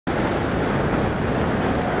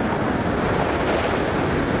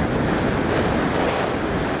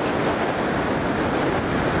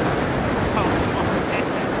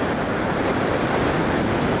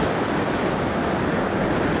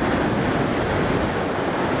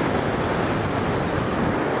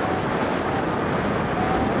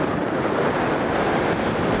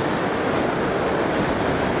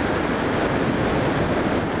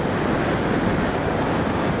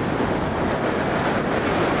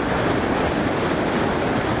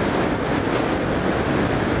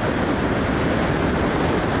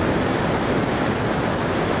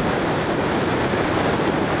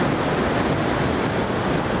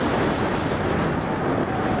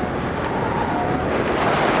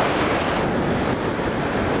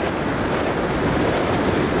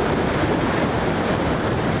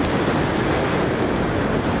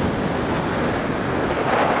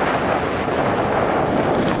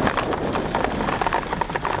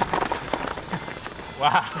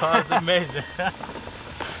Wow, that's amazing.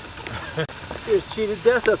 There's cheated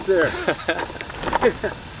death up there.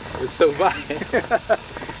 It's so bad.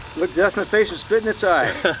 Look death in the face and spit in its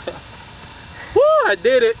eye. Woo, I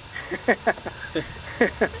did it.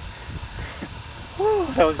 Woo,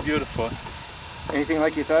 that was beautiful. Anything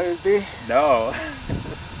like you thought it would be? No.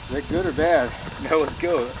 Is that good or bad? That was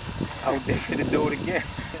good. I would definitely do it again.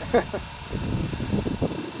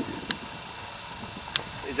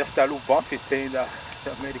 It's just that little bumpy thing that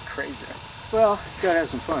made it crazy. Well, you gotta have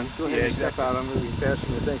some fun. Go ahead and exactly. step out. I'm moving faster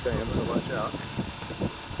than you think I am, so watch out.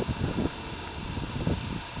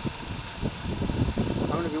 I'm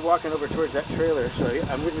going to be walking over towards that trailer, so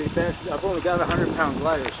I'm going to be fast. I've only got a 100-pound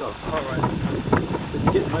glider, so alright. If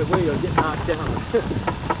you get in my way, you'll get knocked down.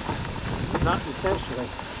 Not intentionally.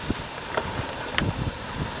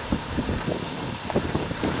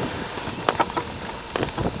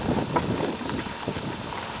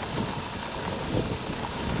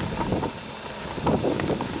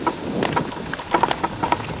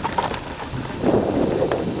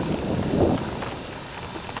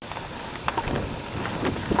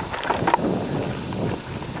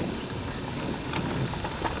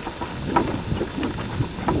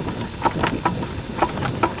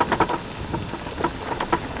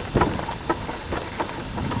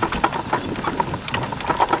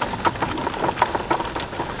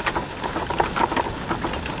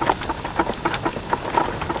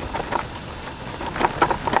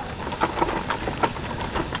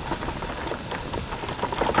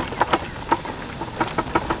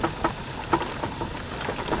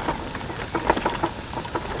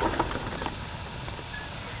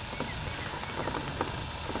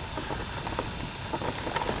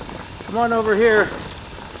 Come on over here.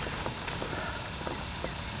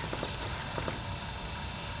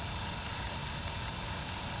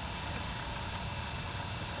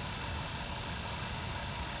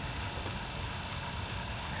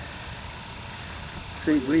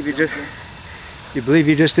 So you believe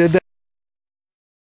you just did that?